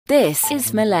This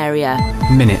is malaria.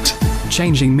 Minute.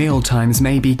 Changing meal times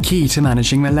may be key to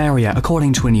managing malaria,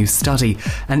 according to a new study.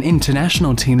 An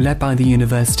international team led by the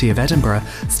University of Edinburgh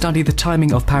studied the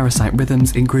timing of parasite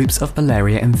rhythms in groups of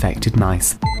malaria-infected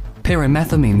mice.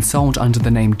 Pyrimethamine, sold under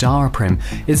the name Daraprim,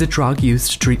 is a drug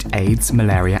used to treat AIDS,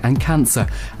 malaria and cancer,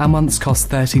 and once cost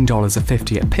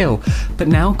 $13.50 a pill, but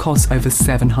now costs over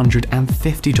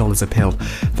 $750 a pill.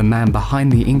 The man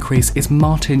behind the increase is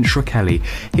Martin Shkreli.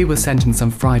 He was sentenced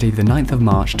on Friday the 9th of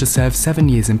March to serve 7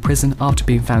 years in prison after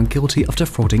being found guilty of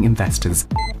defrauding investors.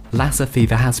 Lassa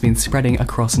fever has been spreading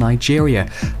across Nigeria.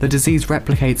 The disease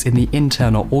replicates in the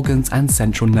internal organs and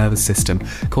central nervous system,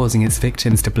 causing its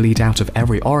victims to bleed out of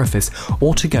every orifice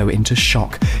or to go into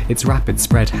shock. Its rapid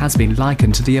spread has been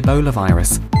likened to the Ebola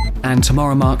virus. And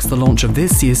tomorrow marks the launch of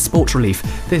this year's Sport Relief.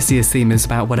 This year's theme is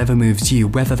about whatever moves you,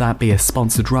 whether that be a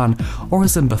sponsored run or a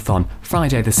Zumbathon.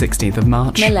 Friday the 16th of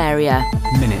March. Malaria.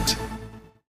 Minute.